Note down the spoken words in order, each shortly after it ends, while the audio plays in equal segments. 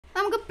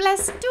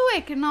Plus two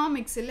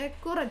എക്കണോമിക്സിലെ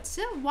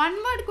കുറച്ച് one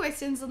word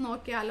questions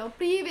നോക്കിയാലോ.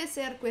 Previous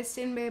year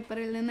question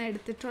പേപ്പറിൽ നിന്ന്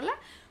എടുത്തിട്ടുള്ള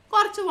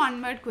കുറച്ച് വൺ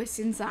വേർഡ്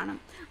ക്വസ്റ്റ്യൻസ് ആണ്.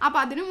 അപ്പോൾ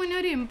അതിനു മുന്നേ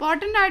ഒരു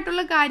ഇമ്പോർട്ടൻ്റ്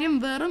ആയിട്ടുള്ള കാര്യം,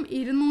 വെറും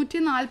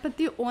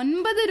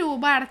 249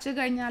 രൂപ അടച്ചു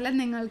കഴിഞ്ഞാൽ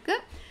നിങ്ങൾക്ക്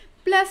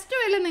പ്ലസ്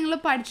ടുവിൽ നിങ്ങൾ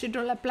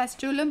പഠിച്ചിട്ടുള്ള, പ്ലസ്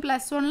ടുവിലും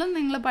പ്ലസ് വണ്ണിലും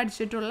നിങ്ങൾ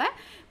പഠിച്ചിട്ടുള്ള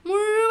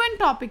മുഴുവൻ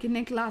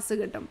ടോപ്പിക്കിൻ്റെ ക്ലാസ്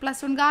കിട്ടും.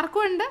 പ്ലസ്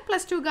വൺകാർക്കും ഉണ്ട്,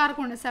 പ്ലസ്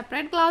ടുക്കാർക്കും ഉണ്ട്,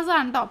 സെപ്പറേറ്റ് ക്ലാസ്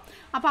ആണ് കേട്ടോ.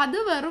 അപ്പോൾ അത്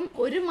വെറും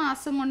ഒരു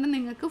മാസം കൊണ്ട്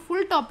നിങ്ങൾക്ക്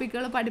ഫുൾ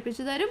ടോപ്പിക്കുകൾ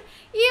പഠിപ്പിച്ചു തരും.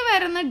 ഈ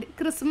വരുന്ന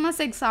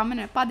ക്രിസ്മസ്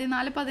എക്സാമിന്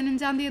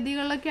 14-15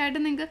 തീയതികളിലൊക്കെ ആയിട്ട്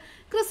നിങ്ങൾക്ക്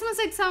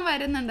ക്രിസ്മസ് എക്സാം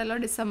വരുന്നുണ്ടല്ലോ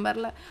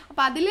ഡിസംബറിൽ.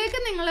 അപ്പോൾ അതിലേക്ക്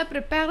നിങ്ങൾ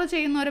പ്രിപ്പയർ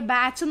ചെയ്യുന്ന ഒരു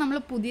ബാച്ച് നമ്മൾ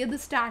പുതിയത്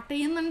സ്റ്റാർട്ട്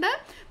ചെയ്യുന്നുണ്ട്.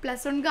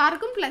 പ്ലസ്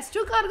വൺകാർക്കും പ്ലസ്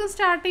ടുക്കാർക്കും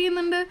സ്റ്റാർട്ട്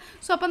ചെയ്യുന്നുണ്ട്.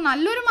 സോ അപ്പോൾ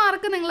നല്ലൊരു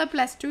മാർക്ക് നിങ്ങൾ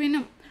പ്ലസ്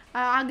ടുവിനും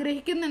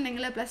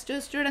ആഗ്രഹിക്കുന്നുണ്ടെങ്കിൽ, പ്ലസ് ടു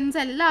സ്റ്റുഡൻസ്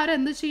എല്ലാവരും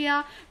എന്ത്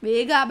ചെയ്യുക,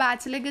 വേഗം ആ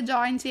ബാച്ചിലേക്ക്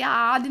ജോയിൻ ചെയ്യുക.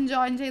 ആദ്യം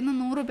ജോയിൻ ചെയ്യുന്ന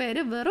 100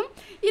 പേര് വെറും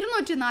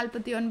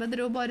 249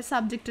 രൂപ ഒരു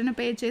സബ്ജക്റ്റിന്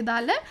പേ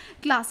ചെയ്താൽ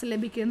ക്ലാസ്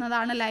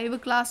ലഭിക്കുന്നതാണ്. ലൈവ്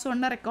ക്ലാസ്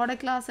ഉണ്ട്, റെക്കോർഡ്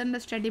ക്ലാസ് ഉണ്ട്,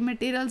 സ്റ്റഡി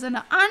മെറ്റീരിയൽസ്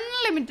ഉണ്ട്.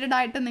 അൺലിമിറ്റഡ്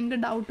ആയിട്ട് നിങ്ങൾക്ക്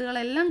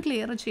ഡൗട്ടുകളെല്ലാം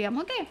ക്ലിയർ ചെയ്യാം.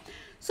 ഓക്കെ,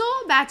 സോ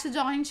ബാച്ച്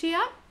ജോയിൻ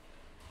ചെയ്യാം.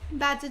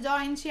 ബാച്ച്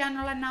ജോയിൻ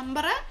ചെയ്യാനുള്ള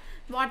നമ്പർ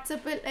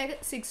വാട്സപ്പിൽ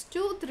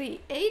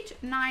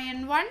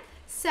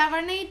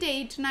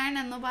 6238917889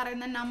 എന്ന്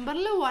പറയുന്ന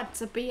നമ്പറിൽ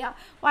വാട്സപ്പ് ചെയ്യുക.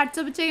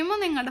 വാട്സപ്പ് ചെയ്യുമ്പോൾ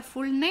നിങ്ങളുടെ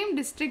ഫുൾ നെയിം,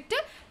 ഡിസ്ട്രിക്റ്റ്,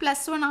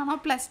 പ്ലസ് 1 ആണോ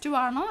പ്ലസ് 2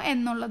 ആണോ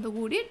എന്നുള്ളത്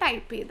കൂടി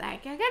ടൈപ്പ് ചെയ്ത്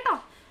അയക്കാം കേട്ടോ.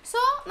 സോ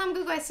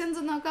നമുക്ക്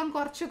ക്വസ്റ്റ്യൻസ് നോക്കാം.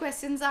 കുറച്ച്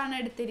ക്വസ്റ്റ്യൻസ് ആണ്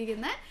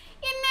എടുത്തിരിക്കുന്നത്.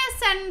 In A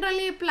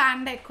centrally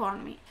planned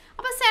economy.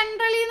 അപ്പോൾ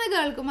സെൻട്രലി എന്ന്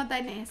കേൾക്കുമ്പോൾ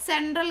തന്നെ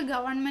സെൻട്രൽ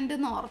ഗവൺമെൻറ്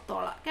എന്ന്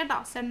ഓർത്തോളാം കേട്ടോ,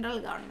 സെൻട്രൽ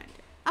ഗവൺമെൻറ്.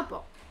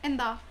 അപ്പോൾ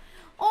എന്താ,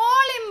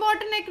 all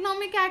important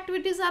economic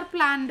activities are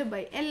planned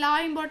by. എല്ലാ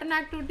ഇമ്പോർട്ടൻറ്റ്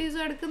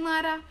ആക്ടിവിറ്റീസും എടുക്കുന്ന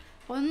ആരാ?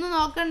 ഒന്നും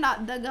നോക്കണ്ട,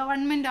 ദ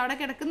ഗവൺമെൻറ് അവിടെ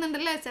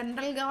കിടക്കുന്നുണ്ടല്ലേ,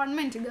 central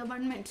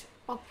government.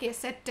 Okay,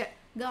 set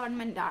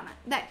government ആണ്.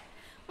 ദെൻ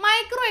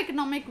മൈക്രോ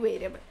എക്കണോമിക്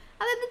വേരിയബിൾ,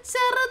 അതായത്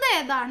ചെറുത്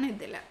ഏതാണ്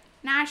ഇതിൽ?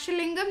 നാഷണൽ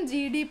ഇൻകം,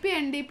 GDP,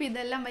 NDP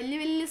ഇതെല്ലാം വലിയ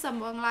വലിയ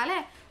സംഭവങ്ങളല്ലേ.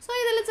 സോ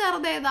ഇതിൽ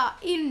ചെറുത് ഏതാ?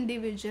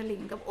 ഇൻഡിവിജ്വൽ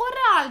ഇൻകം,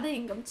 ഒരാളുടെ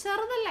ഇൻകം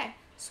ചെറുതല്ലേ.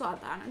 സോ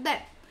അതാണ്. Then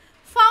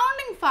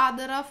founding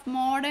father of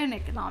modern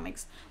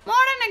economics.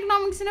 Modern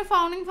എക്കണോമിക്സിൻ്റെ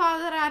founding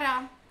father ആരാ?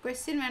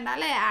 ക്വസ്റ്റ്യൻ വേണ്ട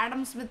അല്ലേ,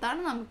 ആഡം സ്മിത്ത് ആണ്,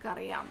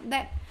 നമുക്കറിയാം.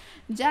 Then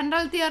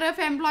general theory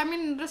of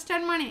employment, interest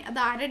and money, അത്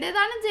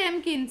ആരുടേതാണ്? ജെയിം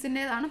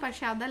കീൻസിൻ്റെതാണ്.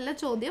 പക്ഷെ അതല്ല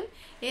ചോദ്യം,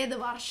 ഏത്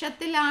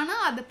വർഷത്തിലാണ്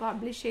അത്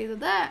പബ്ലിഷ്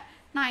ചെയ്തത്?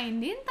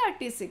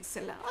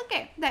 1936. Okay,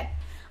 then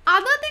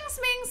other things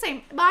being same,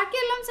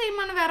 ബാക്കിയെല്ലാം സെയിം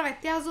ആണ്, വേറെ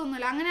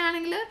വ്യത്യാസമൊന്നുമില്ല.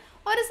 അങ്ങനെയാണെങ്കിൽ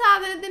ഒരു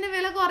സാധനത്തിൻ്റെ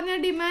വില കുറഞ്ഞ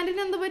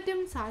ഡിമാൻഡിന് എന്ത് പറ്റും?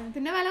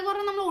 സാധനത്തിൻ്റെ വില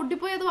കുറഞ്ഞ് നമ്മൾ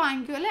ഓടിപ്പോയി അത്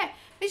വാങ്ങിക്കും അല്ലേ.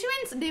 Which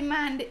means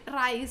demand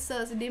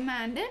rises,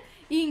 demand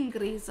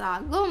increase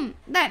ആകും.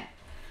 ദെൻ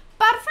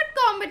പെർഫെക്റ്റ്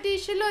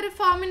കോമ്പറ്റീഷനിൽ ഒരു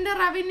ഫേമിൻ്റെ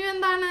റവന്യൂ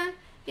എന്താണ്?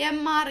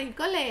 MR =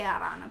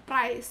 AR ആണ്.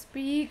 പ്രൈസ് P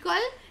 =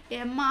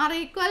 MR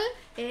 =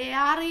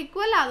 AR =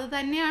 അത്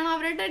തന്നെയാണ്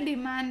അവരുടെ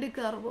ഡിമാൻഡ്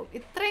കർവും.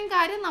 ഇത്രയും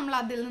കാര്യം നമ്മൾ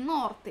അതിൽ നിന്ന്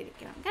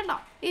ഓർത്തിരിക്കണം കേട്ടോ.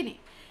 ഇനി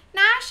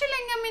നാഷണൽ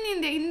ഇൻകം ഇൻ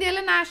ഇന്ത്യ,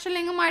 ഇന്ത്യയിലെ നാഷണൽ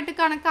ഇൻകമായിട്ട്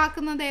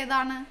കണക്കാക്കുന്നത്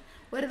ഏതാണ്?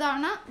 ഒരു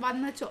തവണ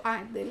വന്ന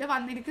ഇതിൽ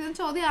വന്നിരിക്കുന്ന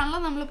ചോദ്യമാണല്ലോ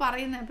നമ്മൾ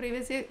പറയുന്നത്,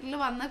 പ്രീവിയസ് ഇയറിൽ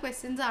വന്ന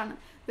ക്വസ്റ്റ്യൻസ് ആണ്,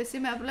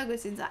 ക്വസ്റ്റ്യൻ പേപ്പറിലെ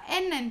ക്വസ്റ്റ്യൻസാണ്.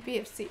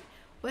 NNPFC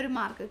 1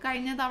 mark.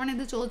 കഴിഞ്ഞ തവണ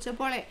ഇത്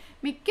ചോദിച്ചപ്പോഴേ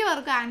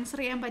മിക്കവർക്കും ആൻസർ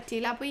ചെയ്യാൻ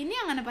പറ്റിയില്ല. അപ്പോൾ ഇനി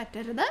അങ്ങനെ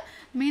പറ്റരുത്,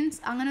 മീൻസ്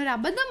അങ്ങനെ ഒരു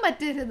അബദ്ധം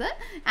പറ്റരുത്,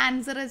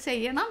 ആൻസർ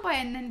ചെയ്യണം. അപ്പോൾ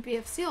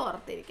NNPFC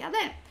ഓർത്തിരിക്കുക.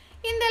 അതെ,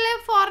 ഇന്ത്യയിലെ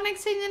ഫോറിൻ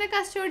എക്സ്ചേഞ്ചിൻ്റെ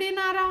കസ്റ്റോഡിയൻ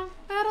ആരാ?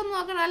 വേറൊന്നും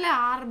നോക്കണം അല്ലേ,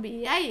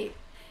 RBI.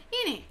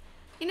 ഇനി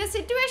in A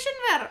situation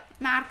where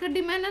market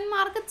demand and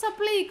market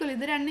supply equal,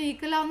 ഇത് രണ്ടും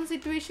ഈക്വൽ ആവുന്ന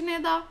സിറ്റുവേഷൻ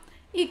ഏതാ?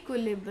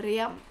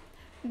 ഇക്വിലിബ്രിയം.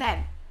 ദെൻ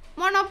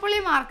മൊണോപ്പൊളി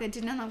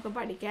മാർക്കറ്റിനെ നമുക്ക്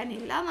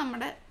പഠിക്കാനില്ല,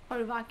 നമ്മുടെ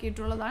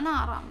ഒഴിവാക്കിയിട്ടുള്ളതാണ്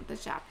 6ാമത്തെ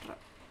ചാപ്റ്റർ.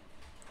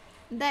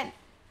 ദെൻ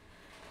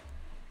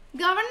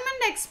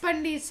ഗവൺമെൻറ്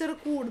എക്സ്പെൻഡിച്ചർ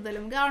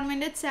കൂടുതലും,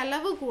 ഗവൺമെൻറ്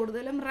ചെലവ്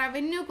കൂടുതലും,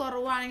 റവന്യൂ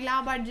കുറവാണെങ്കിൽ ആ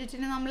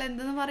ബഡ്ജറ്റിന് നമ്മൾ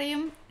എന്തെന്ന്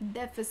പറയും?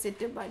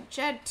 Deficit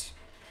budget.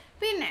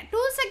 പിന്നെ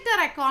 2 സെക്ടർ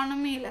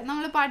എക്കോണമിയിൽ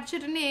നമ്മൾ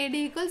പഠിച്ചിട്ടുണ്ട് AD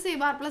 = C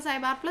bar + I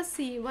bar +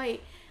 CY.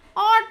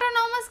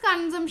 Autonomous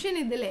consumption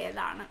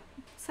ഇതിലേതാണ്?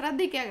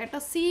 ശ്രദ്ധിക്കുക കേട്ടോ,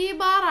 C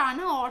bar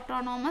ആണ്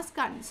ഓട്ടോണോമസ്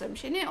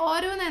കൺസംഷൻ.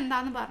 ഓരോന്ന്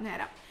എന്താണെന്ന്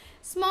പറഞ്ഞുതരാം.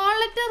 സ്മോൾ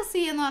ലെറ്റർ C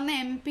എന്ന് പറഞ്ഞാൽ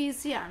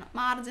MPC ആണ്,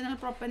 marginal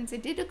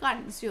propensity to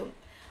consume.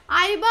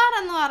 I bar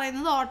എന്ന്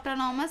പറയുന്നത്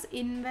ഓട്ടോണോമസ്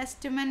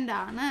ഇൻവെസ്റ്റ്മെൻ്റ്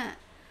ആണ്.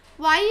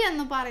 Y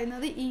എന്ന്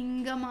പറയുന്നത്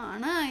ഇൻകം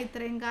ആണ്.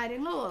 ഇത്രയും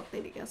കാര്യങ്ങൾ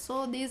ഓർത്തിരിക്കുക. So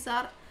these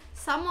are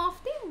some of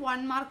the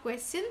 1 mark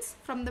questions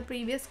from the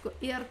previous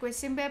year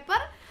question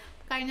paper.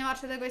 കഴിഞ്ഞ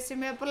വർഷത്തെ ക്വസ്റ്റ്യൻ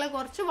പേപ്പറിൽ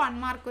കുറച്ച് 1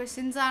 mark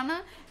questions ആണ്,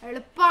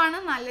 എളുപ്പമാണ്,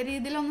 നല്ല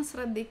രീതിയിലൊന്ന്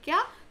ശ്രദ്ധിക്കുക.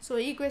 സോ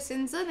ഈ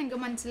ക്വസ്റ്റ്യൻസ് നിങ്ങൾക്ക്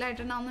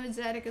മനസ്സിലായിട്ടുണ്ടാവുമെന്ന്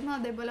വിചാരിക്കുന്നു.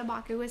 അതേപോലെ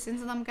ബാക്കി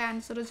ക്വസ്റ്റ്യൻസ് നമുക്ക്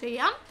ആൻസർ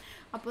ചെയ്യാം.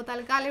 അപ്പോൾ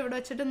തൽക്കാലം ഇവിടെ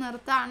വെച്ചിട്ട്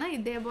നിർത്താണ്.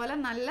 ഇതേപോലെ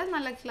നല്ല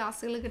നല്ല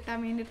ക്ലാസ്സുകൾ കിട്ടാൻ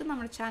വേണ്ടിയിട്ട്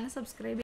നമ്മുടെ ചാനൽ സബ്സ്ക്രൈബ്